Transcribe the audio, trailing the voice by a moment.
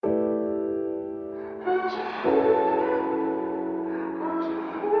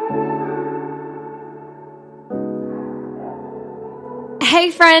Hey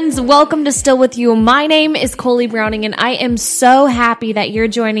friends, welcome to Still With You. My name is Coley Browning and I am so happy that you're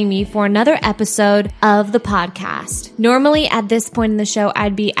joining me for another episode of the podcast. Normally at this point in the show,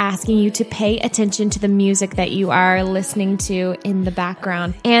 I'd be asking you to pay attention to the music that you are listening to in the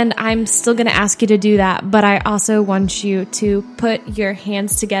background. And I'm still going to ask you to do that, but I also want you to put your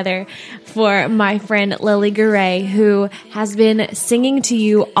hands together for my friend Lily Garay, who has been singing to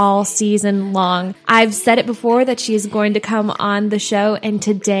you all season long. I've said it before that she is going to come on the show, and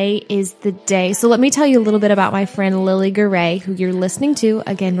today is the day. So let me tell you a little bit about my friend Lily Garay, who you're listening to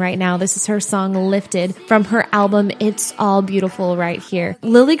again right now. This is her song Lifted from her album It's All Beautiful right here.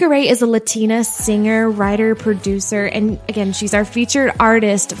 Lily Garay is a Latina singer, writer, producer, and again, she's our featured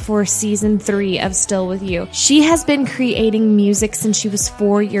artist for season 3 of Still With You. She has been creating music since she was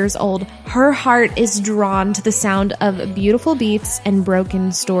 4 years old. Her heart is drawn to the sound of beautiful beats and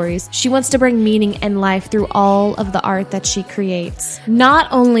broken stories. She wants to bring meaning and life through all of the art that she creates. Not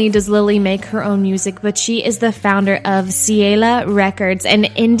only does Lily make her own music, but she is the founder of Ciela Records, an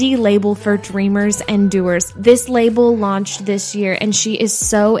indie label for dreamers and doers. This label launched this year, and she is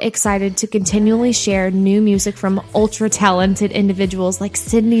so excited to continually share new music from ultra-talented individuals like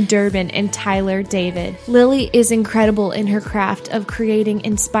Sydney Durbin and Tyler David. Lily is incredible in her craft of creating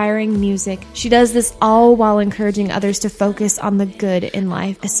inspiring music. She does this all while encouraging others to focus on the good in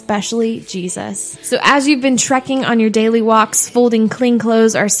life, especially Jesus. So as you've been trekking on your daily walks, folding clean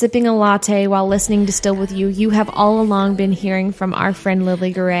clothes, or sipping a latte while listening to Still With You, you have all along been hearing from our friend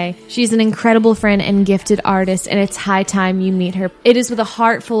Lily Garay. She's an incredible friend and gifted artist, and it's high time you meet her. It is with a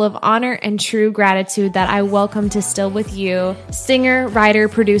heart full of honor and true gratitude that I welcome to Still With You, singer, writer,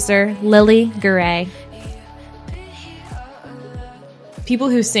 producer, Lily Garay. People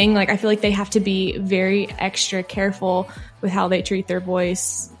who sing, I feel like they have to be very extra careful with how they treat their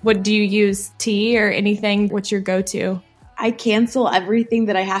voice. What do you use? Tea or anything? What's your go-to? I cancel everything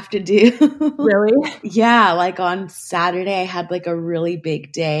that I have to do. Really? Yeah, on Saturday, I had a really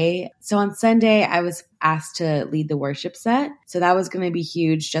big day. So on Sunday, I was asked to lead the worship set. So that was going to be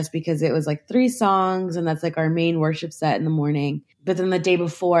huge just because it was 3 songs and that's our main worship set in the morning. But then the day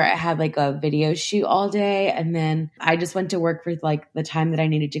before I had a video shoot all day. And then I just went to work for the time that I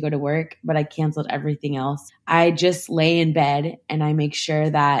needed to go to work, but I canceled everything else. I just lay in bed and I make sure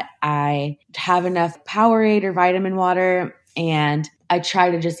that I have enough Powerade or vitamin water. And I try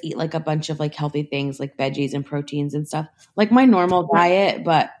to just eat a bunch of healthy things like veggies and proteins and stuff, my normal diet,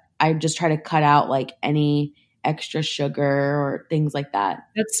 but I just try to cut out any extra sugar or things like that.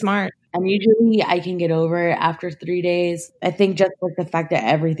 That's smart. And usually I can get over it after 3 days. I think just the fact that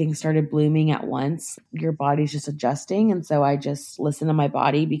everything started blooming at once, your body's just adjusting. And so I just listen to my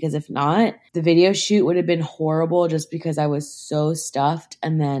body, because if not, the video shoot would have been horrible just because I was so stuffed.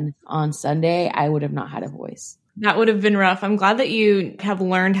 And then on Sunday, I would have not had a voice. That would have been rough. I'm glad that you have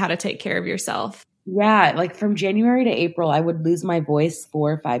learned how to take care of yourself. Yeah, from January to April, I would lose my voice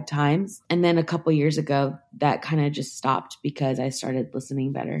 4 or 5 times. And then a couple years ago, that kind of just stopped because I started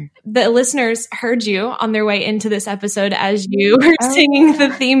listening better. The listeners heard you on their way into this episode as you were singing the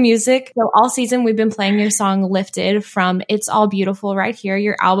theme music. So all season, we've been playing your song Lifted from It's All Beautiful right here,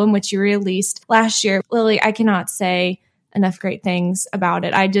 your album, which you released last year. Lily, I cannot say enough great things about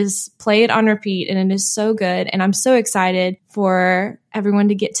it. I just play it on repeat and it is so good. And I'm so excited for everyone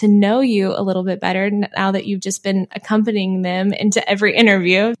to get to know you a little bit better now that you've just been accompanying them into every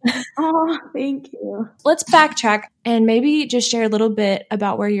interview. Oh, thank you. Let's backtrack and maybe just share a little bit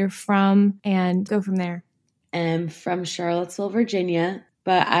about where you're from and go from there. I'm from Charlottesville, Virginia,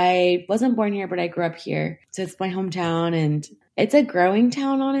 but I wasn't born here, but I grew up here. So it's my hometown, and it's a growing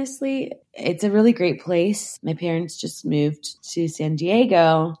town, honestly. It's a really great place. My parents just moved to San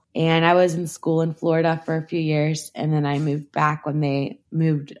Diego, and I was in school in Florida for a few years, and then I moved back when they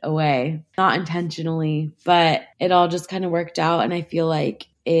moved away. Not intentionally, but it all just kind of worked out, and I feel like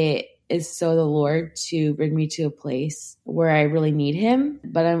it is so the Lord to bring me to a place where I really need him.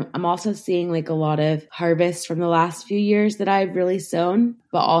 But I'm also seeing a lot of harvest from the last few years that I've really sown,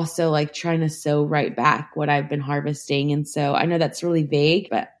 but also trying to sow right back what I've been harvesting. And so I know that's really vague,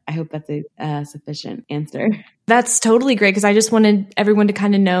 but I hope that's a sufficient answer. That's totally great, because I just wanted everyone to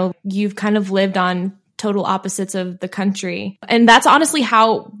kind of know you've kind of lived on total opposites of the country. And that's honestly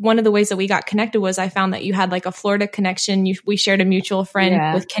how one of the ways that we got connected was I found that you had a Florida connection. We shared a mutual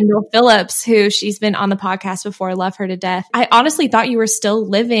friend with Kendall Phillips, who she's been on the podcast before. I love her to death. I honestly thought you were still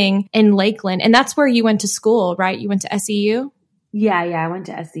living in Lakeland, and that's where you went to school, right? You went to SEU? Yeah, I went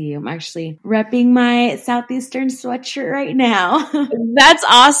to SEU. I'm actually repping my Southeastern sweatshirt right now. That's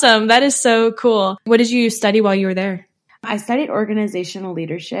awesome. That is so cool. What did you study while you were there? I studied organizational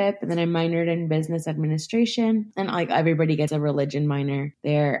leadership, and then I minored in business administration, and like everybody gets a religion minor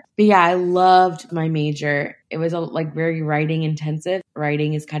there. But yeah, I loved my major. It was like very writing intensive.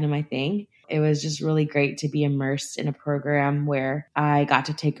 Writing is kind of my thing. It was just really great to be immersed in a program where I got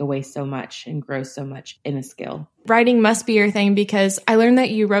to take away so much and grow so much in a skill. Writing must be your thing, because I learned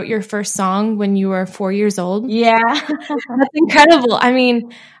that you wrote your first song when you were 4 years old. Yeah. That's incredible. I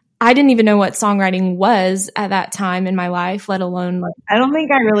mean, I didn't even know what songwriting was at that time in my life, let alone I don't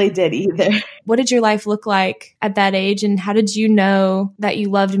think I really did either. What did your life look like at that age? And how did you know that you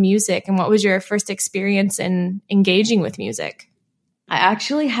loved music? And what was your first experience in engaging with music? I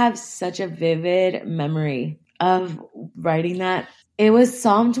actually have such a vivid memory of writing that. It was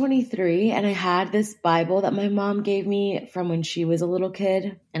Psalm 23, and I had this Bible that my mom gave me from when she was a little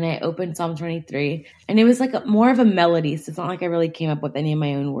kid, and I opened Psalm 23, and it was like more of a melody, so it's not like I really came up with any of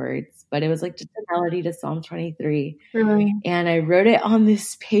my own words, but it was like just a melody to Psalm 23. Really? And I wrote it on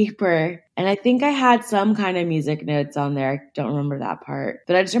this paper, and I think I had some kind of music notes on there. I don't remember that part,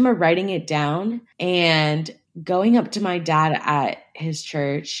 but I just remember writing it down and going up to my dad at his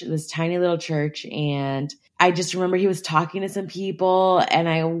church, this tiny little church, and I just remember he was talking to some people, and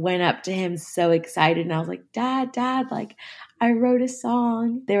I went up to him so excited, and I was like, Dad, like, I wrote a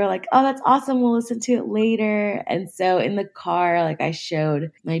song. They were like, oh, that's awesome. We'll listen to it later. And so in the car, like I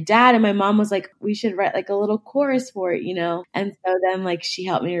showed my dad, and my mom was like, we should write like a little chorus for it, you know? And so then like she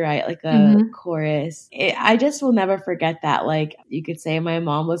helped me write like a chorus. I just will never forget that. Like you could say my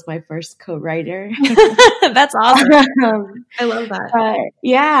mom was my first co-writer. That's awesome. I love that.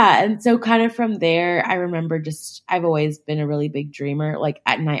 Yeah. And so kind of from there, I remember I've always been a really big dreamer. Like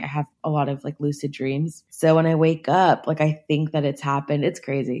at night, I have a lot of like lucid dreams. So when I wake up, like I think that it's happened. It's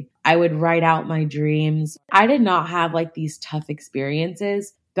crazy. I would write out my dreams. I did not have like these tough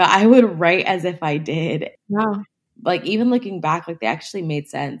experiences, but I would write as if I did. Wow. Like even looking back, like they actually made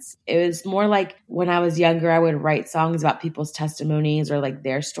sense. It was more like when I was younger, I would write songs about people's testimonies or like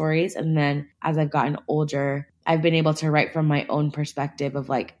their stories. And then as I've gotten older, I've been able to write from my own perspective of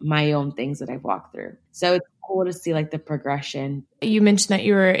like my own things that I've walked through. So it's cool to see like the progression. You mentioned that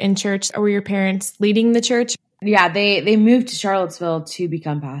you were in church. Were your parents leading the church? Yeah, they moved to Charlottesville to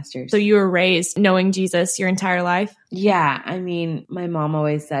become pastors. So you were raised knowing Jesus your entire life? Yeah. I mean, my mom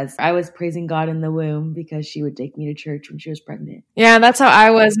always says I was praising God in the womb because she would take me to church when she was pregnant. Yeah, that's how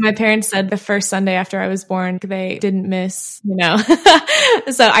I was. My parents said the first Sunday after I was born, they didn't miss, you know.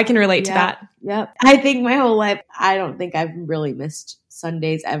 So I can relate to that. Yep. I think my whole life, I don't think I've really missed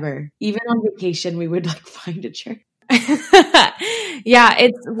Sundays ever. Even on vacation, we would like find a church. Yeah,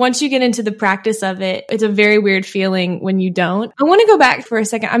 it's once you get into the practice of it, it's a very weird feeling when you don't. I want to go back for a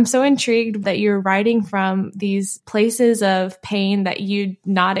second. I'm so intrigued that you're writing from these places of pain that you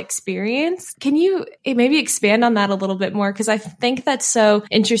not experience. Can you maybe expand on that a little bit more? Because I think that's so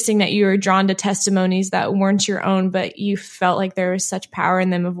interesting that you were drawn to testimonies that weren't your own, but you felt like there was such power in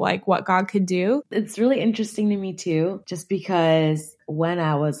them of like what God could do. It's really interesting to me too, just because when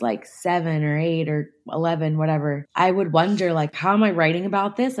I was like 7 or 8 or 11, whatever, I would wonder like, how am I writing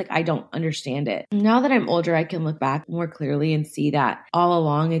about this? Like, I don't understand it. Now that I'm older, I can look back more clearly and see that all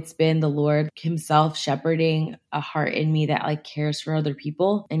along it's been the Lord himself shepherding a heart in me that like cares for other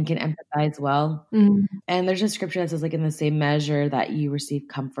people and can empathize well. Mm-hmm. And there's a scripture that says like in the same measure that you receive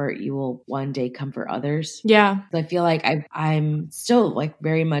comfort, you will one day comfort others. Yeah. So I feel like I'm still like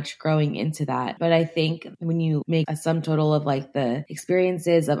very much growing into that. But I think when you make a sum total of like the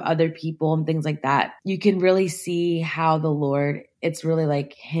experiences of other people and things like that, you can really see how the Lord, it's really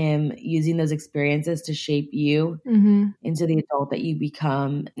like him using those experiences to shape you into the adult that you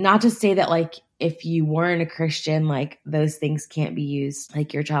become. Not to say that like if you weren't a Christian, like those things can't be used,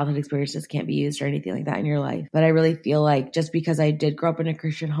 like your childhood experiences can't be used or anything like that in your life. But I really feel like just because I did grow up in a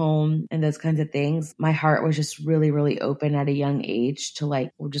Christian home and those kinds of things, my heart was just really, really open at a young age to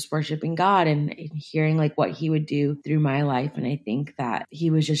like just worshiping God and hearing like what he would do through my life. And I think that he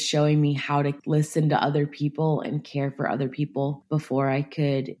was just showing me how to listen to other people and care for other people before I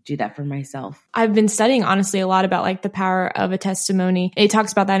could do that for myself. I've been studying honestly a lot about like the power of a testimony. It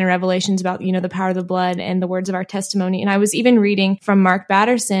talks about that in Revelations about, you know, the power of the blood and the words of our testimony. And I was even reading from Mark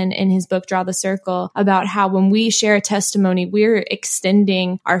Batterson in his book, Draw the Circle, about how when we share a testimony, we're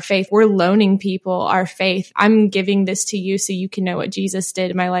extending our faith. We're loaning people our faith. I'm giving this to you so you can know what Jesus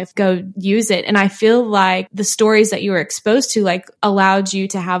did in my life. Go use it. And I feel like the stories that you were exposed to like allowed you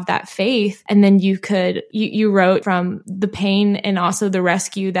to have that faith. And then you wrote from the pain and also the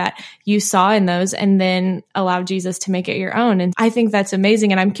rescue that you saw in those, and then allow Jesus to make it your own. And I think that's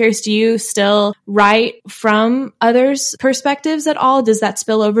amazing. And I'm curious, do you still write from others' perspectives at all? Does that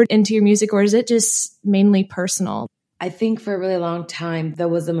spill over into your music, or is it just mainly personal? I think for a really long time, that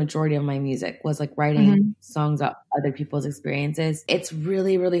was the majority of my music, was like writing songs about other people's experiences. It's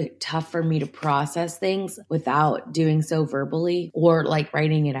really, really tough for me to process things without doing so verbally or like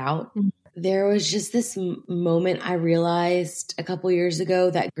writing it out. There was just this moment I realized a couple years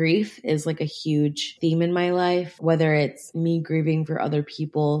ago that grief is like a huge theme in my life, whether it's me grieving for other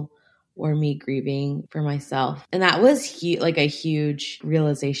people or me grieving for myself. And that was like a huge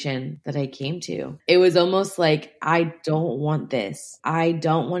realization that I came to. It was almost like, I don't want this. I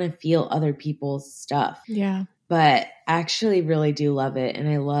don't want to feel other people's stuff. Yeah. But I actually really do love it. And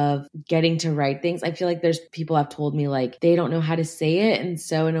I love getting to write things. I feel like there's people have told me like they don't know how to say it. And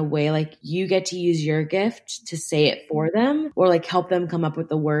so in a way, like you get to use your gift to say it for them or like help them come up with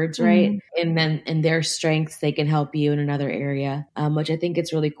the words, right? And then in their strengths, they can help you in another area, which I think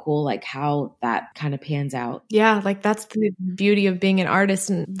it's really cool, like how that kind of pans out. Yeah, like that's the beauty of being an artist.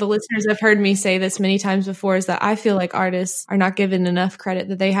 And the listeners have heard me say this many times before, is that I feel like artists are not given enough credit,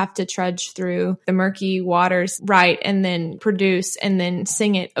 that they have to trudge through the murky waters, write, and then produce, and then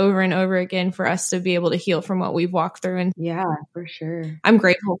sing it over and over again for us to be able to heal from what we've walked through. And yeah, for sure. I'm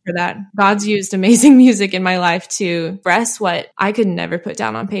grateful for that. God's used amazing music in my life to express what I could never put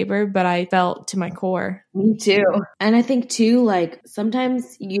down on paper, but I felt to my core. Me too. And I think too, like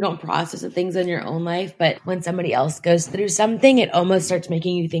sometimes you don't process the things in your own life, but when somebody else goes through something, it almost starts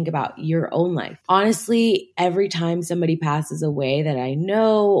making you think about your own life. Honestly, every time somebody passes away that I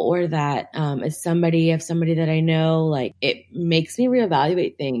know, or that is somebody that I know, like it makes me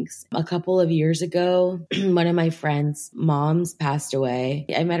reevaluate things. A couple of years ago, one of my friends' moms passed away.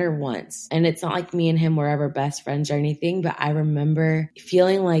 I met her once, and it's not like me and him were ever best friends or anything, but I remember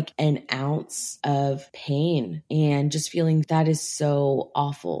feeling like an ounce of pain and just feeling that is so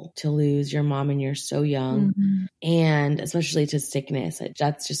awful to lose your mom and you're so young. And especially to sickness,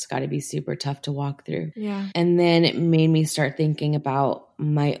 that's just got to be super tough to walk through. Yeah. And then it made me start thinking about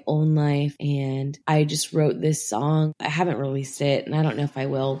my own life, and I just wrote this song. I haven't released it, and I don't know if I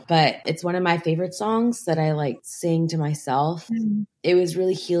will, but it's one of my favorite songs that I like sing to myself. It was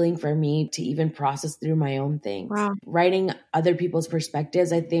really healing for me to even process through my own things. Wow. Writing other people's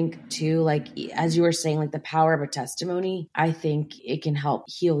perspectives, I think too, like as you were saying, like the power of a testimony, I think it can help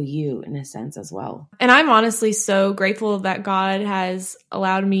heal you in a sense as well. And I'm honestly so grateful that God has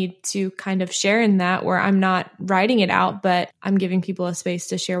allowed me to kind of share in that, where I'm not writing it out, but I'm giving people a space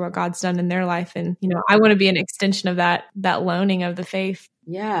to share what God's done in their life. And, you know, I want to be an extension of that loaning of the faith.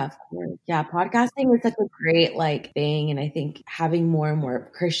 Yeah, of course. Yeah, podcasting is such a great like thing. And I think having more and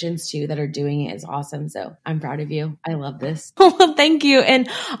more Christians too that are doing it is awesome. So I'm proud of you. I love this. Well, thank you. And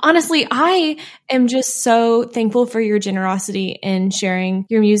honestly, I am just so thankful for your generosity in sharing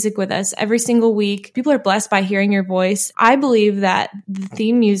your music with us every single week. People are blessed by hearing your voice. I believe that the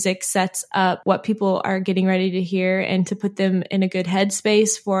theme music sets up what people are getting ready to hear and to put them in a good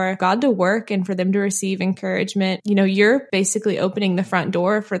headspace for God to work and for them to receive encouragement. You know, you're basically opening the front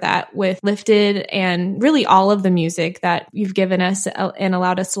door for that with Lifted and really all of the music that you've given us and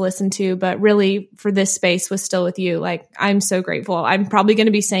allowed us to listen to. But really for this space was Still With You. Like, I'm so grateful. I'm probably going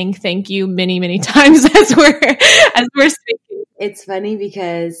to be saying thank you many, many times as we're speaking. It's funny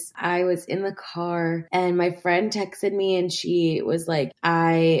because I was in the car and my friend texted me and she was like,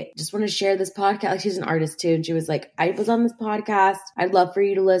 I just want to share this podcast. Like, she's an artist too. And she was like, I was on this podcast. I'd love for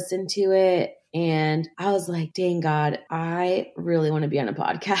you to listen to it. And I was like, dang God, I really want to be on a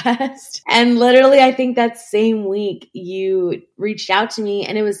podcast. And literally, I think that same week you reached out to me,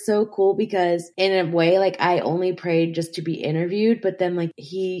 and it was so cool because in a way, like I only prayed just to be interviewed, but then like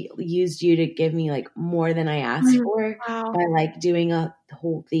he used you to give me like more than I asked for by like doing a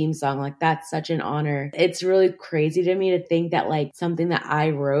whole theme song. Like, that's such an honor. It's really crazy to me to think that like something that I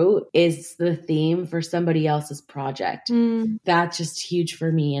wrote is the theme for somebody else's project. That's just huge for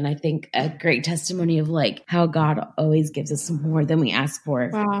me. And I think a great testimony of like how God always gives us more than we ask for.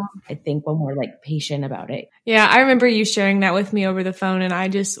 Wow. I think when we're like patient about it. Yeah, I remember you sharing that with me over the phone, and I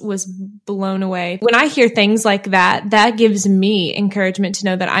just was blown away. When I hear things like that, that gives me encouragement to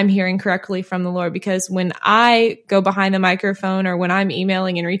know that I'm hearing correctly from the Lord, because when I go behind the microphone or when I'm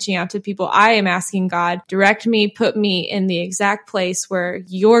emailing and reaching out to people, I am asking God, direct me, put me in the exact place where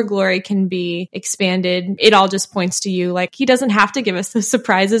your glory can be expanded. It all just points to you. Like, he doesn't have to give us the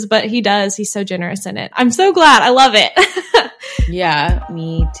surprises, but he does. He's so generous in it. I'm so glad. I love it. Yeah,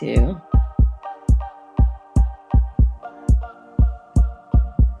 me too.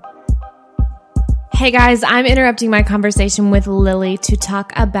 Hey guys, I'm interrupting my conversation with Lily to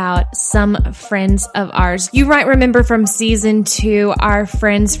talk about some friends of ours. You might remember from season 2, our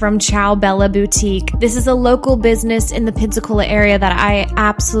friends from Ciao Bella Boutique. This is a local business in the Pensacola area that I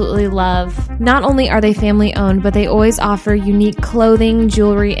absolutely love. Not only are they family owned, but they always offer unique clothing,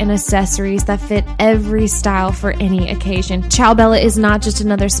 jewelry, and accessories that fit every style for any occasion. Ciao Bella is not just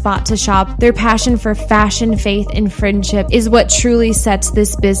another spot to shop. Their passion for fashion, faith, and friendship is what truly sets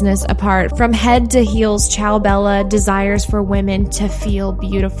this business apart. From head to heels, Ciao Bella desires for women to feel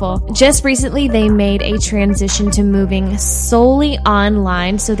beautiful. Just recently, they made a transition to moving solely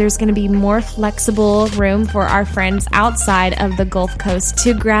online, so there's going to be more flexible room for our friends outside of the Gulf Coast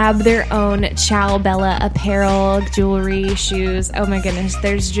to grab their own Ciao Bella apparel, jewelry, shoes. Oh my goodness,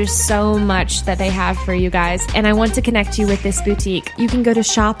 there's just so much that they have for you guys, and I want to connect you with this boutique. You can go to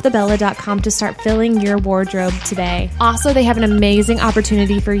shopthebella.com to start filling your wardrobe today. Also, they have an amazing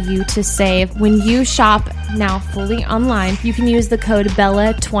opportunity for you to save. When you shop now fully online, you can use the code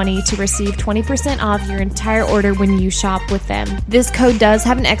BELLA20 to receive 20% off your entire order when you shop with them. This code does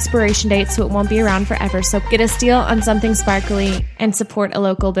have an expiration date, so it won't be around forever. So get a steal on something sparkly and support a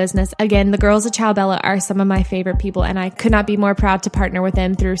local business. Again, the girls at Ciao Bella are some of my favorite people, and I could not be more proud to partner with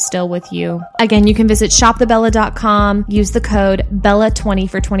them through Still With You. Again, you can visit shopthebella.com, use the code BELLA20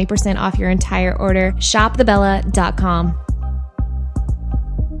 for 20% off your entire order. Shopthebella.com.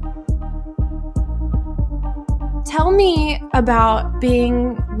 Tell me about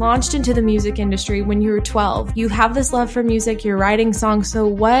being launched into the music industry when you were 12. You have this love for music, you're writing songs. So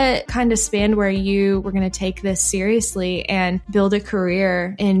what kind of spanned where you were going to take this seriously and build a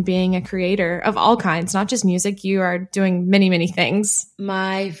career in being a creator of all kinds, not just music? You are doing many, many things.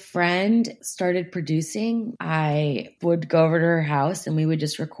 My friend started producing. I would go over to her house and we would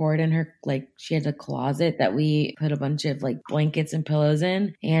just record in her, she had a closet that we put a bunch of blankets and pillows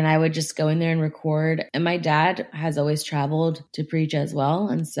in. And I would just go in there and record. And my dad has always traveled to preach as well.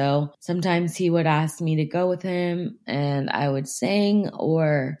 And so sometimes he would ask me to go with him and I would sing,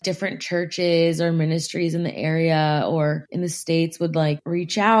 or different churches or ministries in the area or in the States would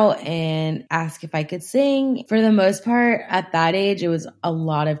reach out and ask if I could sing. For the most part, at that age, it was a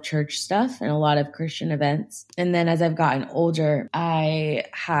lot of church stuff and a lot of Christian events. And then as I've gotten older, I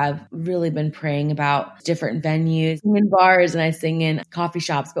have really been praying about different venues. I sing in bars and I sing in coffee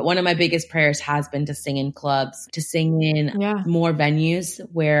shops. But one of my biggest prayers has been to sing in clubs, to sing in more venues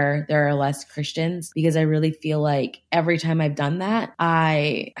where there are less Christians, because I really feel like every time I've done that,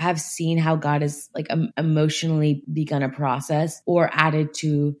 I have seen how God has emotionally begun a process or added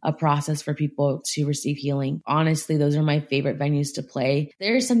to a process for people to receive healing. Honestly, those are my favorite venues to play.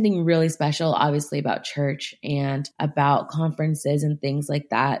 There's something really special, obviously, about church and about conferences and things like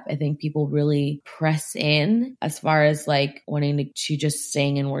that. I think people really press in as far as wanting to just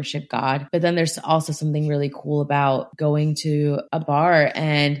sing and worship God. But then there's also something really cool about going to a bar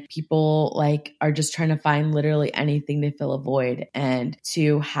and people are just trying to find literally anything to fill a void, and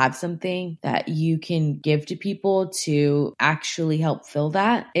to have something that you can give to people to actually help fill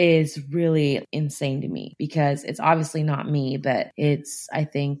that is really insane to me, because it's obviously not me, but it's, I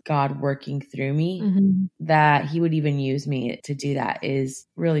think, God working through me. That he would even use me to do that is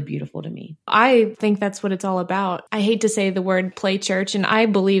really beautiful to me. I think that's what it's all about. I hate to say the word play church, and I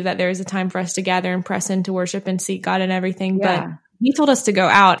believe that there is a time for us to gather and press into worship and seek God and everything, but he told us to go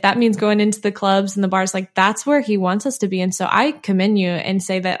out. That means going into the clubs and the bars. That's where he wants us to be. And so I commend you and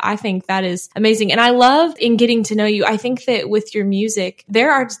say that I think that is amazing. And I love in getting to know you. I think that with your music,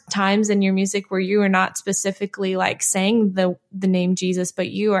 there are times in your music where you are not specifically saying the name Jesus, but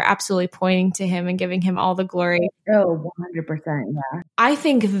you are absolutely pointing to him and giving him all the glory. Oh, 100%. Yeah. I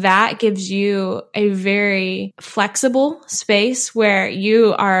think that gives you a very flexible space where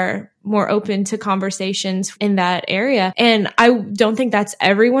you are more open to conversations in that area. And I don't think that's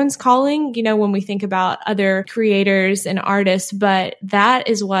everyone's calling, when we think about other creators and artists, but that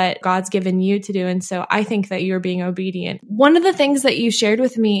is what God's given you to do. And so I think that you're being obedient. One of the things that you shared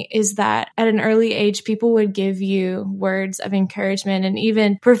with me is that at an early age, people would give you words of encouragement and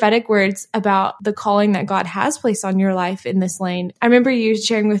even prophetic words about the calling that God has placed on your life in this lane. I remember you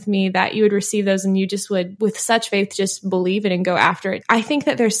sharing with me that you would receive those and you just would, with such faith, just believe it and go after it. I think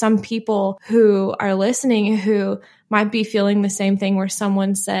that there's some people who are listening who might be feeling the same thing where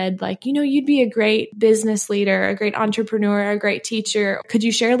someone said like, you'd be a great business leader, a great entrepreneur, a great teacher. Could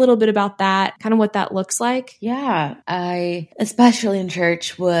you share a little bit about that, kind of what that looks like? Yeah, I, especially in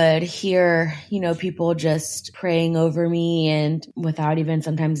church, would hear, people just praying over me and without even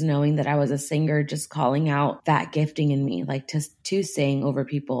sometimes knowing that I was a singer, just calling out that gifting in me, like to sing over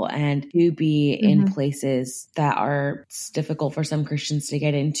people and to be in places that are difficult for some Christians to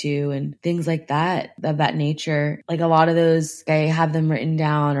get into and things like that, of that nature. Like a lot of those, I have them written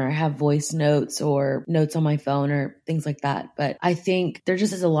down or have voice notes or notes on my phone or things like that. But I think there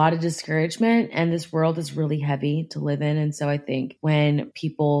just is a lot of discouragement and this world is really heavy to live in. And so I think when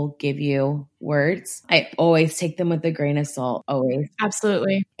people give you words, I always take them with a grain of salt, always.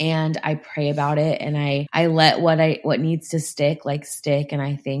 Absolutely. And I pray about it and I let what needs to stick. And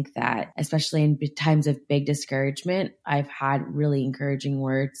I think that especially in times of big discouragement, I've had really encouraging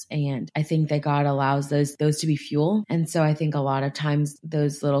words. And I think that God allows those to be fuel. And so I think a lot of times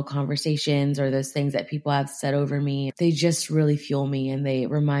those little conversations or those things that people have said over me, they just really fuel me and they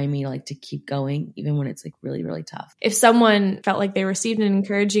remind me like to keep going, even when it's like really, really tough. If someone felt like they received an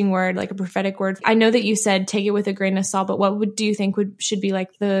encouraging word, like a prophetic word, I know that you said take it with a grain of salt, but what do you think should be like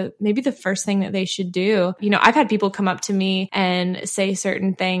maybe the first thing that they should do? I've had people come up to me and say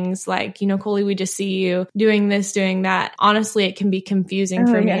certain things like, Coley, we just see you doing this, doing that. Honestly, it can be confusing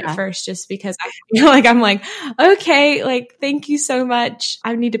for me at first, just because I feel like I'm like, okay, like, thank you so much.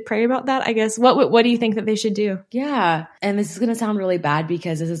 I need to pray about that, I guess. What do you think that they should do? Yeah. And this is going to sound really bad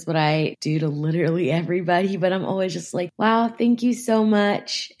because this is what I do to literally everybody, but I'm always just like, wow, thank you so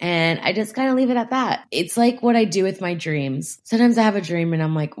much. And I just kind of leave it at that. It's like what I do with my dreams. Sometimes I have a dream and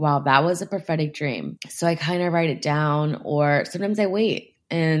I'm like, wow, that was a prophetic dream. So I kind of write it down, or sometimes I wait.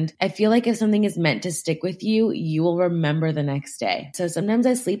 And I feel like if something is meant to stick with you, you will remember the next day. So sometimes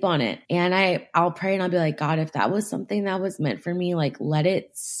I sleep on it and I'll pray and I'll be like, God, if that was something that was meant for me, like let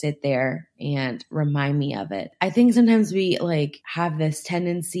it sit there and remind me of it. I think sometimes we like have this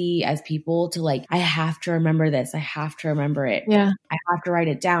tendency as people to like, I have to remember this. I have to remember it. Yeah. I have to write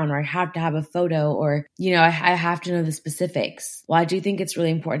it down, or I have to have a photo, or, I have to know the specifics. Well, I do think it's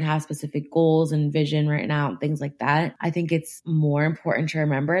really important to have specific goals and vision right now and things like that. I think it's more important to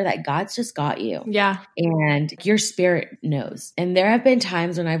remember that God's just got you. Yeah. And your spirit knows. And there have been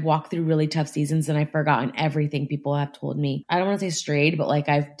times when I've walked through really tough seasons and I've forgotten everything people have told me. I don't want to say strayed, but like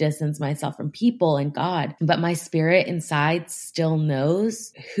I've distanced myself from people and God, but my spirit inside still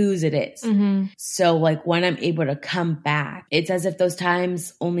knows whose it is. Mm-hmm. So like when I'm able to come back, it's as if those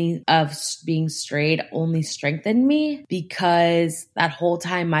times only of being strayed only strengthened me, because that whole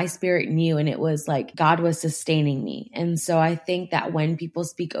time my spirit knew, and it was like God was sustaining me. And so I think that when people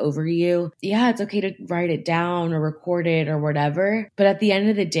speak over you, yeah, it's okay to write it down or record it or whatever. But at the end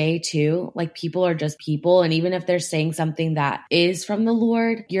of the day too, like people are just people. And even if they're saying something that is from the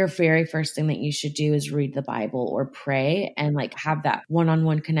Lord, your very first thing that you should do is read the Bible or pray and like have that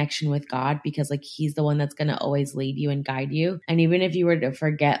one-on-one connection with God, because like he's the one that's going to always lead you and guide you. And even if you were to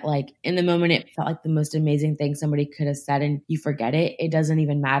forget, like in the moment, it felt like the most amazing thing somebody could have said and you forget it, it doesn't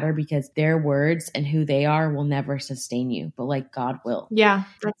even matter, because their words and who they are will never sustain you, but like God will. Yeah,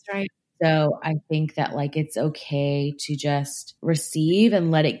 that's right. So I think that like it's okay to just receive and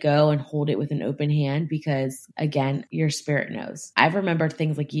let it go and hold it with an open hand, because again, your spirit knows. I've remembered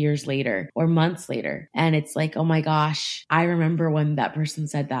things like years later or months later, and it's like, oh my gosh, I remember when that person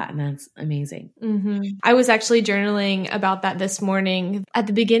said that, and that's amazing. Mm-hmm. I was actually journaling about that this morning. At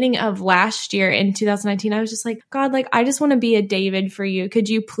the beginning of last year in 2019, I was just like, God, like I just want to be a David for you. Could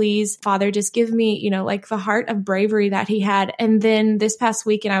you please, Father, just give me, like the heart of bravery that he had. And then this past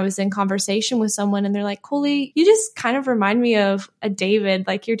weekend, I was in conversation with someone and they're like, Coley, you just kind of remind me of a David.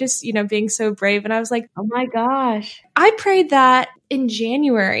 Like you're just, being so brave. And I was like, oh my gosh, I prayed that in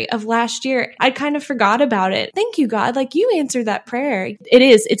January of last year. I kind of forgot about it. Thank you, God. Like you answered that prayer.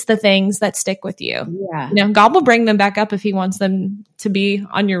 It's the things that stick with you. Yeah. God will bring them back up if he wants them to be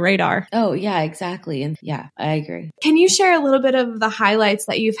on your radar. Oh yeah, exactly. And yeah, I agree. Can you share a little bit of the highlights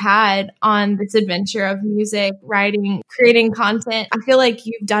that you've had on this adventure of music, writing, creating content? I feel like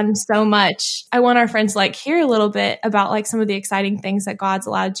you've done so much. I want our friends to like hear a little bit about like some of the exciting things that God's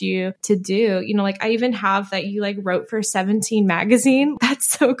allowed you to do. Like I even have that you like wrote for 17 magazine. That's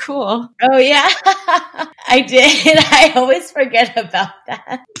so cool. Oh yeah, I did. I always forget about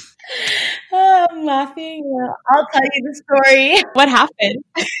that. I'm laughing. I'll tell you the story. What happened?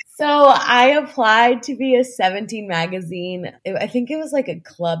 So I applied to be a 17 magazine. I think it was like a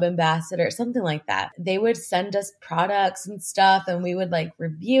club ambassador, something like that. They would send us products and stuff and we would like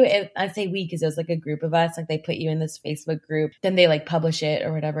review it. I say we because it was like a group of us. Like they put you in this Facebook group, then they like publish it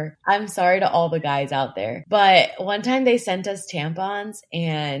or whatever. I'm sorry to all the guys out there. But one time they sent us tampons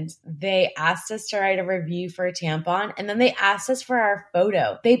and they asked us to write a review for a tampon. And then they asked us for our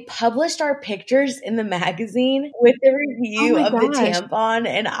photo. They published our pictures in the magazine with the review of the tampon.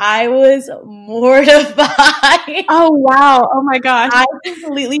 And I was mortified. Oh, wow. Oh my gosh. I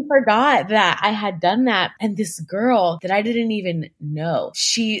completely forgot that I had done that. And this girl that I didn't even know,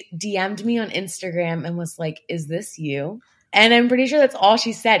 she DM'd me on Instagram and was like, "Is this you?" And I'm pretty sure that's all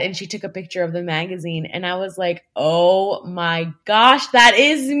she said. And she took a picture of the magazine. And I was like, oh my gosh, that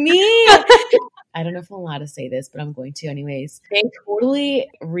is me. I don't know if I'm allowed to say this, but I'm going to anyways. They totally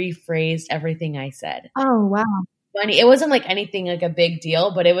rephrased everything I said. Oh, wow. Funny. It wasn't like anything like a big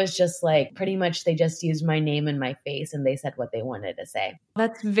deal, but it was just like pretty much they just used my name and my face and they said what they wanted to say.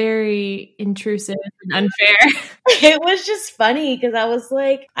 That's very intrusive and unfair. It was just funny because I was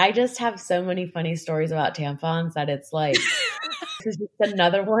like, I just have so many funny stories about tampons that it's like, this is just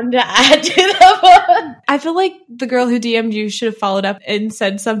another one to add to the book. I feel like the girl who DM'd you should have followed up and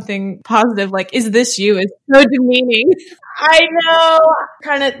said something positive, like, "Is this you?" It's so demeaning. I know.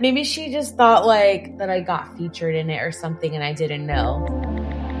 Kind of, maybe she just thought like that I got featured in it or something and I didn't know.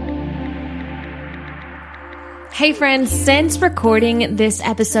 Hey friends, since recording this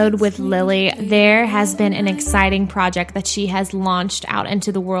episode with Lily, there has been an exciting project that she has launched out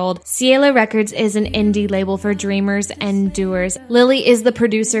into the world. Ciela Records is an indie label for dreamers and doers. Lily is the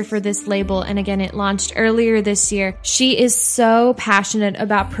producer for this label, and again, it launched earlier this year. She is so passionate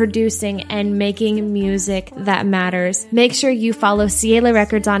about producing and making music that matters. Make sure you follow Ciela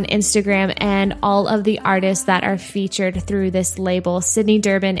Records on Instagram and all of the artists that are featured through this label, Sydney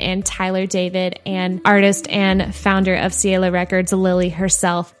Durbin and Tyler David, and artist and founder of Ciela Records, Lily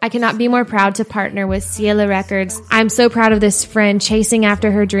herself. I cannot be more proud to partner with Ciela Records. I'm so proud of this friend chasing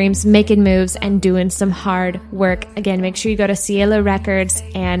after her dreams, making moves, and doing some hard work. Again, make sure you go to Ciela Records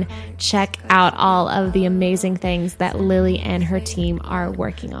and check out all of the amazing things that Lily and her team are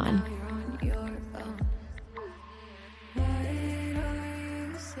working on.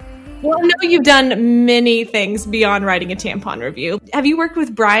 Well, I know you've done many things beyond writing a tampon review. Have you worked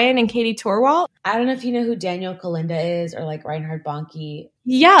with Brian and Katie Torwalt? I don't know if you know who Daniel Kalinda is or like Reinhard Bonnke.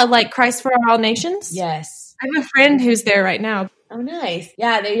 Yeah, like Christ for All Nations? Yes. I have a friend who's there right now. Oh, nice.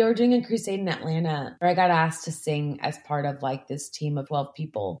 Yeah, they were doing a crusade in Atlanta where I got asked to sing as part of like this team of 12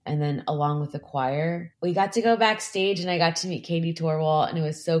 people. And then along with the choir, we got to go backstage and I got to meet Katie Torwalt and it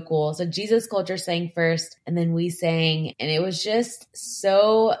was so cool. So Jesus Culture sang first and then we sang and it was just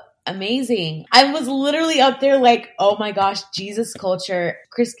so amazing. I was literally up there like, oh my gosh, Jesus Culture,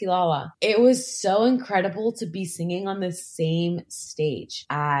 Chris Kilala. It was so incredible to be singing on the same stage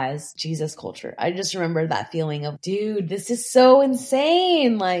as Jesus Culture. I just remember that feeling of, dude, this is so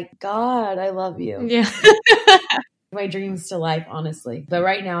insane. Like, God, I love you. Yeah. My dreams to life, honestly. But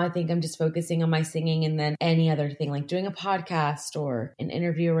right now, I think I'm just focusing on my singing and then any other thing, like doing a podcast or an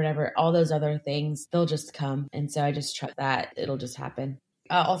interview or whatever, all those other things, they'll just come. And so I just trust that it'll just happen.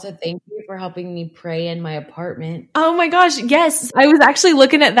 Also, thank you for helping me pray in my apartment. Oh my gosh, yes. I was actually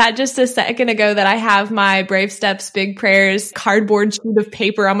looking at that just a second ago that I have my Brave Steps Big Prayers cardboard sheet of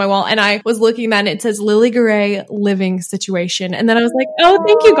paper on my wall. And I was looking at it and it says Lily Garay living situation. And then I was like, oh,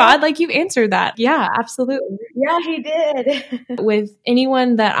 thank you, God. Like you answered that. Yeah, absolutely. Yeah, he did. With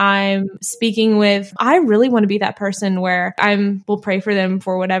anyone that I'm speaking with, I really want to be that person where will pray for them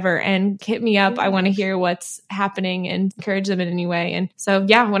for whatever and hit me up. I want to hear what's happening and encourage them in any way. And so,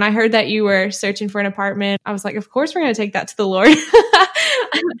 yeah, when I heard that you were searching for an apartment, I was like, of course, we're going to take that to the Lord.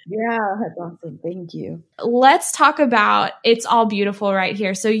 Yeah, that's awesome. Thank you. Let's talk about It's All Beautiful right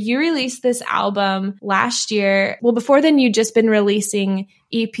here. So you released this album last year. Well, before then, you'd just been releasing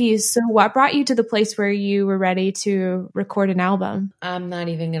EPs. So what brought you to the place where you were ready to record an album? I'm not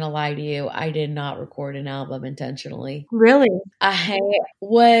even going to lie to you. I did not record an album intentionally. Really? I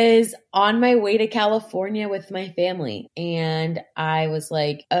was on my way to California with my family and I was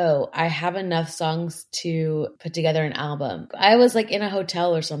like, oh, I have enough songs to put together an album. I was like in a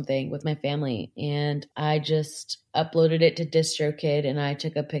hotel or something with my family and I just uploaded it to DistroKid and I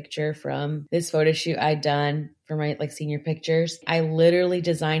took a picture from this photo shoot I'd done for my like senior pictures. I literally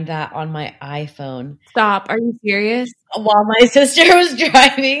designed that on my iPhone. Stop. Are you serious? While my sister was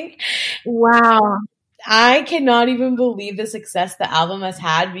driving. Wow. I cannot even believe the success the album has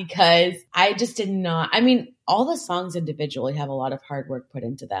had because I just did not. I mean, all the songs individually have a lot of hard work put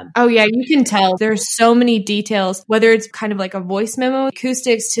into them. Oh yeah, you can tell there's so many details, whether it's kind of like a voice memo,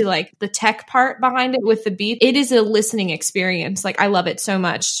 acoustics to like the tech part behind it with the beat. It is a listening experience. Like I love it so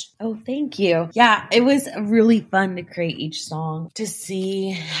much. Oh, thank you. Yeah, it was really fun to create each song, to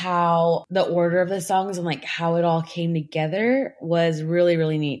see how the order of the songs and like how it all came together was really,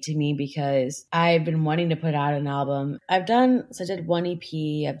 really neat to me because I've been wanting to put out an album. I did one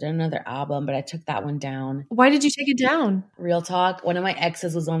EP, I've done another album, but I took that one down. Why did you take it down? Real talk. One of my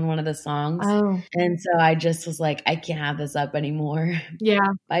exes was on one of the songs. Oh. And so I just was like, I can't have this up anymore. Yeah.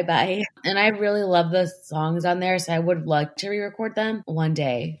 Bye-bye. And I really love the songs on there. So I would like to re-record them one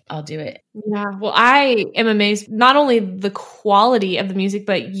day. I'll do it. Yeah. Well, I am amazed, not only the quality of the music,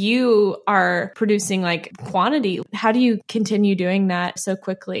 but you are producing like quantity. How do you continue doing that so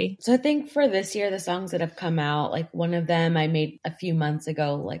quickly? So I think for this year, the songs that have come out, like one of them I made a few months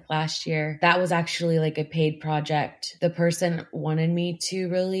ago, like last year, that was actually like a paid project. The person wanted me to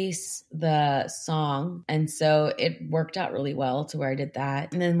release the song. And so it worked out really well to where I did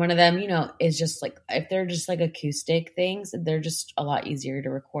that. And then one of them, is just like, if they're just like acoustic things, they're just a lot easier to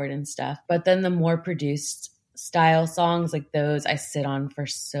record and stuff. But then the more produced style songs like those, I sit on for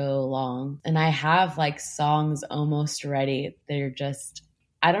so long. And I have like songs almost ready. They're just,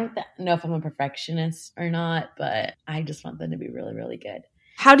 I don't know if I'm a perfectionist or not, but I just want them to be really, really good.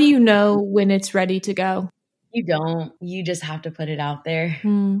 How do you know when it's ready to go? You don't. You just have to put it out there.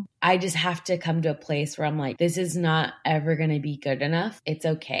 I just have to come to a place where I'm like, this is not ever going to be good enough. It's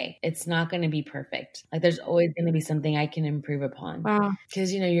okay. It's not going to be perfect. Like there's always going to be something I can improve upon. Wow.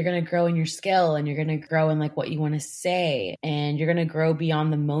 Because, you're going to grow in your skill and you're going to grow in like what you want to say. And you're going to grow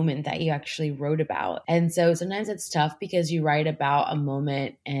beyond the moment that you actually wrote about. And so sometimes it's tough because you write about a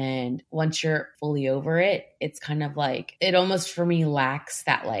moment and once you're fully over it, it's kind of like, it almost for me lacks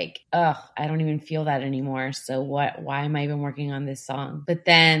that like, I don't even feel that anymore. So why am I even working on this song? But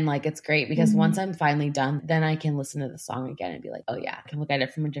then like, it's great because once I'm finally done, then I can listen to the song again and be like, oh yeah, I can look at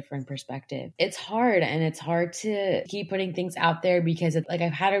it from a different perspective. It's hard and it's hard to keep putting things out there because it's like,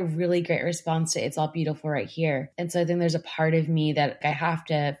 I've had a really great response to It's All Beautiful Right Here. And so I think there's a part of me that I have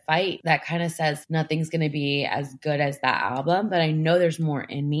to fight that kind of says nothing's going to be as good as that album, but I know there's more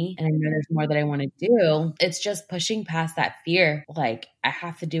in me and I know there's more that I want to do. It's just pushing past that fear. Like I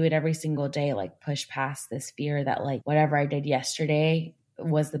have to do it every single day, like push past this fear that like whatever I did yesterday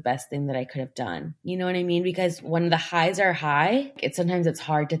was the best thing that I could have done. You know what I mean? Because when the highs are high, sometimes it's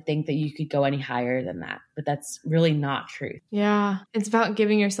hard to think that you could go any higher than that, but that's really not true. Yeah. It's about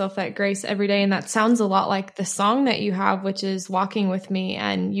giving yourself that grace every day. And that sounds a lot like the song that you have, which is Walking With Me.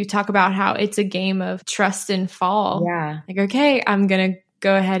 And you talk about how it's a game of trust and fall. Yeah. Like, okay, I'm going to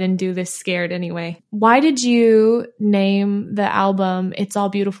go ahead and do this scared anyway. Why did you name the album It's All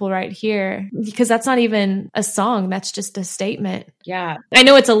Beautiful Right Here? Because that's not even a song. That's just a statement. Yeah. I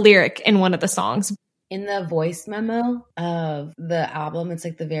know it's a lyric in one of the songs. In the voice memo of the album, it's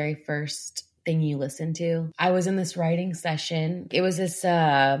like the very first thing you listen to. I was in this writing session. It was this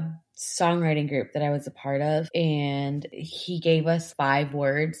songwriting group that I was a part of, and he gave us 5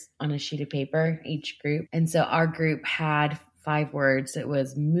 words on a sheet of paper, each group. And so our group had 5 words. It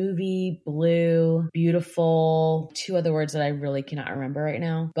was movie, blue, beautiful, 2 other words that I really cannot remember right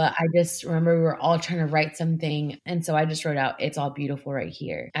now. But I just remember we were all trying to write something. And so I just wrote out, It's All Beautiful Right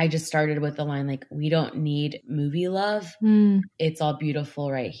Here. I just started with the line like, we don't need movie love. It's all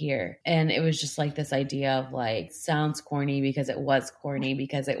beautiful right here. And it was just like this idea of like, sounds corny because it was corny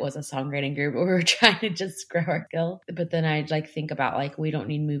because it was a songwriting group where we were trying to just grow our skill. But then I'd like think about like, we don't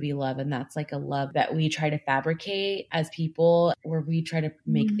need movie love. And that's like a love that we try to fabricate as people, where we try to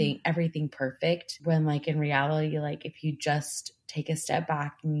make everything perfect when like in reality, like if you just take a step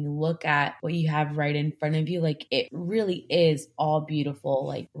back and you look at what you have right in front of you, like it really is all beautiful,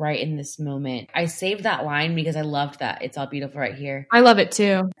 like right in this moment. I saved that line because I loved that. It's all beautiful right here. I love it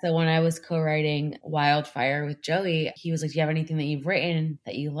too. So when I was co-writing Wildfire with Joey, he was like, do you have anything that you've written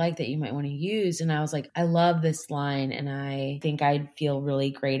that you like that you might want to use? And I was like, I love this line and I think I'd feel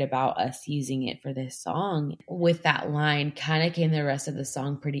really great about us using it for this song. With that line kind of came the rest of the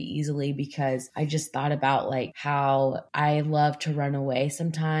song pretty easily because I just thought about like how I love to run away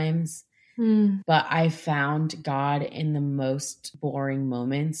sometimes. But I found God in the most boring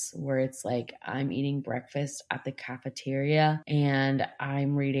moments where it's like I'm eating breakfast at the cafeteria and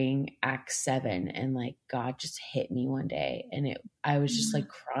I'm reading Acts 7 and like God just hit me one day and I was just like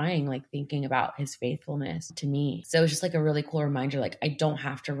crying, like thinking about his faithfulness to me. So it was just like a really cool reminder, like I don't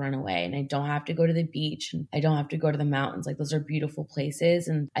have to run away and I don't have to go to the beach and I don't have to go to the mountains. Like those are beautiful places.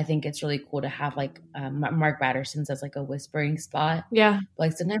 And I think it's really cool to have like Mark Batterson says like a whispering spot. Yeah.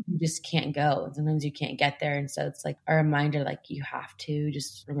 Like sometimes you just can't can't go and sometimes you can't get there. And so it's like a reminder, like you have to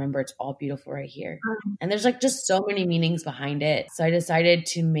just remember it's all beautiful right here. And there's like just so many meanings behind it. So I decided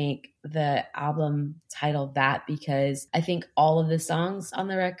to make the album titled that because I think all of the songs on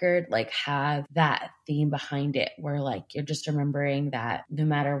the record like have that theme behind it where like you're just remembering that no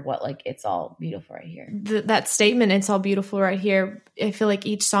matter what, like it's all beautiful right here. That statement, it's all beautiful right here. I feel like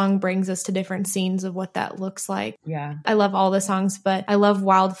each song brings us to different scenes of what that looks like. Yeah. I love all the songs, but I love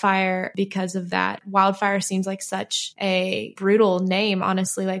Wildfire because of that. Wildfire seems like such a brutal name,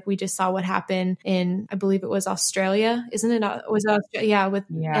 honestly. Like we just saw what happened in, I believe it was Australia, isn't it?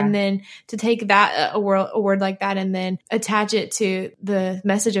 And then to take that a word like that and then attach it to the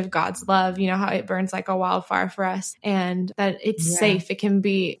message of God's love, you know, how it burns like a wildfire for us and that it's safe. It can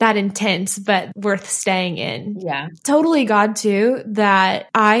be that intense, but worth staying in. Yeah. Totally God too, that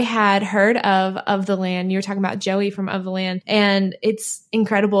I had heard of the Land. You were talking about Joey from Of the Land. And it's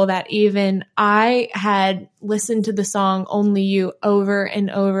incredible that even I had listened to the song Only You over and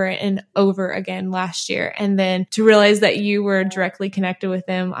over and over again last year. And then to realize that you were directly connected with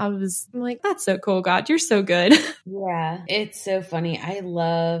him, I'm like, that's so cool, God. You're so good. Yeah. It's so funny. I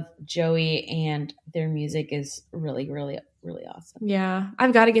love Joey and their music is really, really, really awesome. Yeah.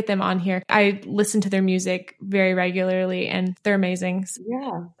 I've got to get them on here. I listen to their music very regularly and they're amazing.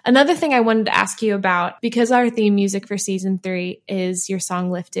 Yeah. Another thing I wanted to ask you about, because our theme music for season 3 is your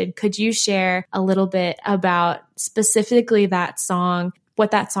song Lifted, could you share a little bit about specifically that song,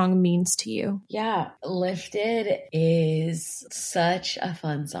 what that song means to you? Yeah. Lifted is such a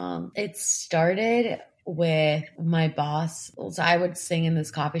fun song. It started with my boss. So I would sing in this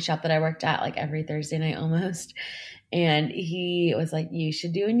coffee shop that I worked at like every Thursday night almost. And he was like, you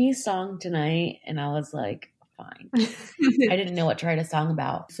should do a new song tonight. And I was like, fine. I didn't know what to write a song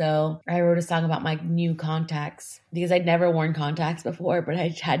about. So I wrote a song about my new contacts because I'd never worn contacts before, but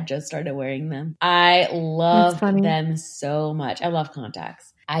I had just started wearing them. I love them so much. I love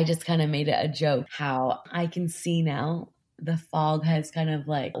contacts. I just kind of made it a joke how I can see now. The fog has kind of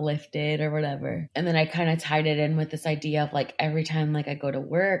like lifted or whatever. And then I kind of tied it in with this idea of like every time like I go to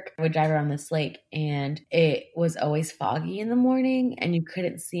work, I would drive around this lake and it was always foggy in the morning and you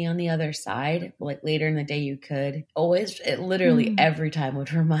couldn't see on the other side. Like later in the day you could. It literally every time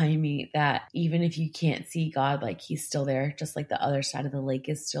would remind me that even if you can't see God, like he's still there, just like the other side of the lake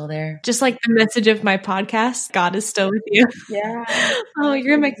is still there. Just like the message of my podcast, God is still with you. Yeah. Oh,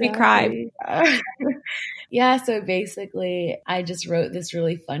 you're gonna make me cry. Yeah, so basically I just wrote this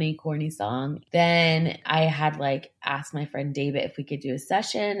really funny, corny song. Then I had like asked my friend David if we could do a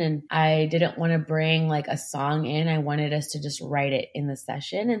session and I didn't want to bring like a song in. I wanted us to just write it in the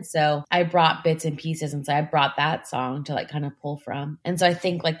session. And so I brought bits and pieces. And so I brought that song to like kind of pull from. And so I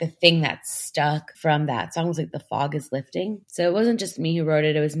think like the thing that stuck from that song was like the fog is lifting. So it wasn't just me who wrote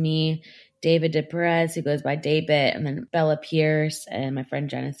it. It was me, David De Perez, who goes by David, and then Bella Pierce and my friend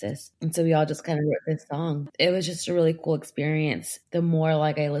Genesis. And so we all just kind of wrote this song. It was just a really cool experience. The more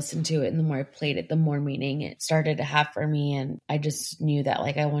like I listened to it and the more I played it, the more meaning it started to have for me. And I just knew that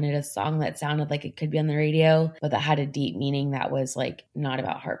like I wanted a song that sounded like it could be on the radio, but that had a deep meaning that was like not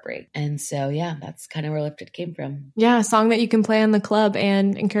about heartbreak. And so, yeah, that's kind of where Lifted came from. Yeah, a song that you can play on the club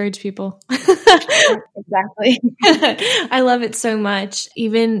and encourage people. Exactly. I love it so much.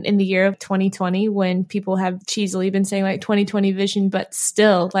 Even in the year of 2020, when people have cheesily been saying like 2020 vision, but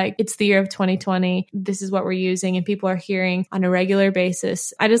still like it's the year of 2020. This is what we're using and people are hearing on a regular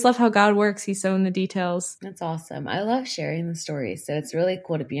basis. I just love how God works. He's so in the details. That's awesome. I love sharing the stories. So it's really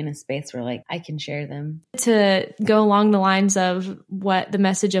cool to be in a space where like I can share them. To go along the lines of what the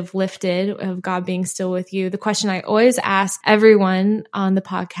message of Lifted, of God being still with you, the question I always ask everyone on the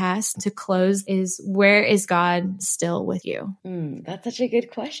podcast to close is, where is God still with you? That's such a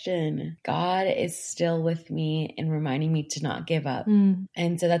good question. God is still with me and reminding me to not give up.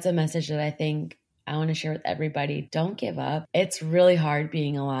 And so that's a message that I think I want to share with everybody. Don't give up. It's really hard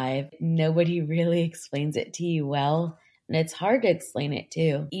being alive. Nobody really explains it to you well. And it's hard to explain it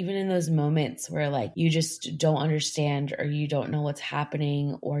too. Even in those moments where like you just don't understand or you don't know what's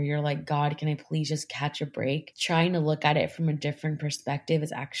happening or you're like, God, can I please just catch a break? Trying to look at it from a different perspective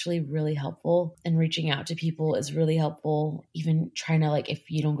is actually really helpful. And reaching out to people is really helpful. Even trying to like,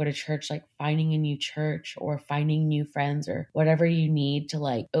 if you don't go to church, like finding a new church or finding new friends or whatever you need to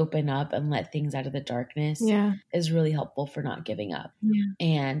like open up and let things out of the darkness is really helpful for not giving up.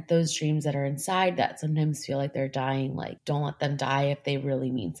 And those dreams that are inside that sometimes feel like they're dying, like don't let them die if they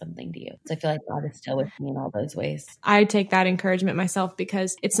really mean something to you. So I feel like God is still with me in all those ways. I take that encouragement myself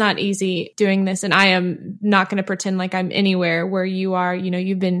because it's not easy doing this. And I am not going to pretend like I'm anywhere where you are. You know,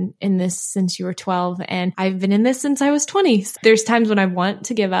 you've been in this since you were 12 and I've been in this since I was 20. So there's times when I want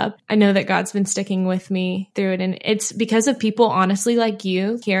to give up. I know that God's been sticking with me through it. And it's because of people, honestly, like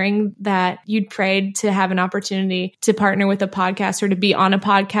you, hearing that you'd prayed to have an opportunity to partner with a podcast or to be on a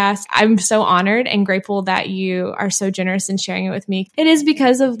podcast. I'm so honored and grateful that you are so generous in sharing it with me. It is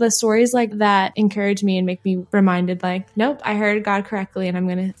because of the stories like that encourage me and make me reminded like, nope, I heard God correctly and I'm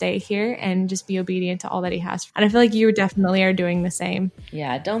going to stay here and just be obedient to all that he has. And I feel like you definitely are doing the same.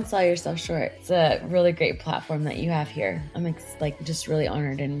 Yeah, don't sell yourself short. It's a really great platform that you have here. I'm just really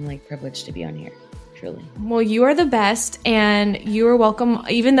honored and privileged to be on here. Truly. Well, you are the best and you are welcome.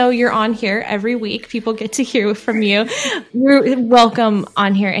 Even though you're on here every week, people get to hear from you. You're welcome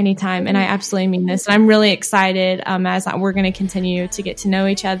on here anytime. And I absolutely mean this. And I'm really excited as we're going to continue to get to know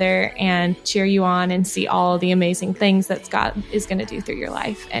each other and cheer you on and see all the amazing things that God is going to do through your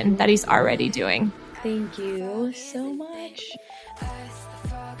life and that he's already doing. Thank you so much.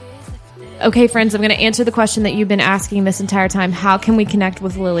 Okay, friends, I'm going to answer the question that you've been asking this entire time. How can we connect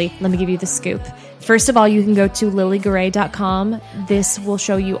with Lily? Let me give you the scoop. First of all, you can go to lilygaray.com. This will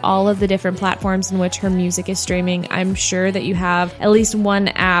show you all of the different platforms in which her music is streaming. I'm sure that you have at least one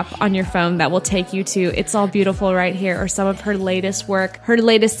app on your phone that will take you to It's All Beautiful right here or some of her latest work. Her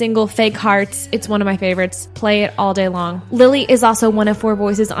latest single, Fake Hearts, it's one of my favorites. Play it all day long. Lily is also one of 4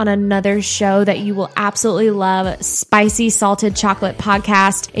 voices on another show that you will absolutely love, Spicy Salted Chocolate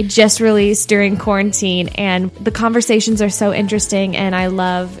Podcast. It just released during quarantine and the conversations are so interesting and I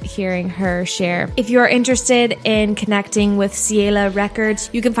love hearing her share. If you are interested in connecting with Ciela Records,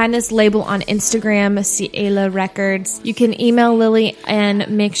 you can find this label on Instagram, Ciela Records. You can email Lily and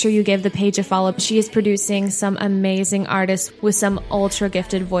make sure you give the page a follow. She is producing some amazing artists with some ultra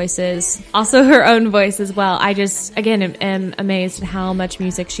gifted voices. Also her own voice as well. I just, again, am amazed at how much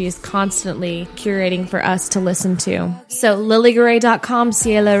music she is constantly curating for us to listen to. So lilygaray.com,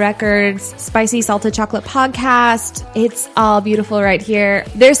 Ciela Records, Spicy Salted Chocolate Podcast. It's all beautiful right here.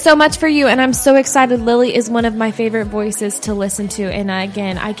 There's so much for you and I'm so excited. Lily is one of my favorite voices to listen to. And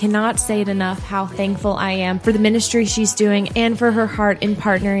again, I cannot say it enough how thankful I am for the ministry she's doing and for her heart in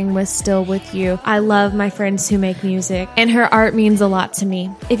partnering with Still With You. I love my friends who make music and her art means a lot to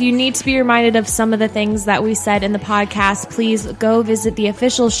me. If you need to be reminded of some of the things that we said in the podcast, please go visit the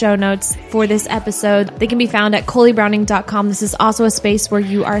official show notes for this episode. They can be found at ColeyBrowning.com. This is also a space where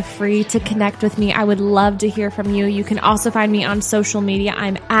you are free to connect with me. I would love to hear from you. You can also find me on social media.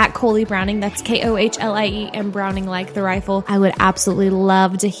 I'm at Coley Browning. That's Kohlie and Browning like the rifle. I would absolutely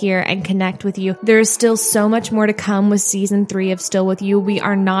love to hear and connect with you. There is still so much more to come with season 3 of Still With You. We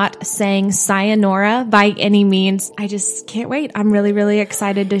are not saying sayonara by any means. I just can't wait. I'm really, really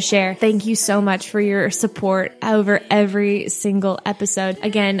excited to share. Thank you so much for your support over every single episode.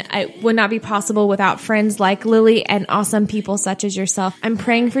 Again, it would not be possible without friends like Lily and awesome people such as yourself. I'm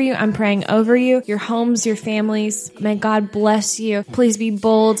praying for you. I'm praying over you, your homes, your families. May God bless you. Please be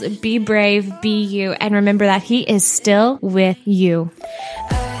bold, be brave, be you, and remember that he is still with you.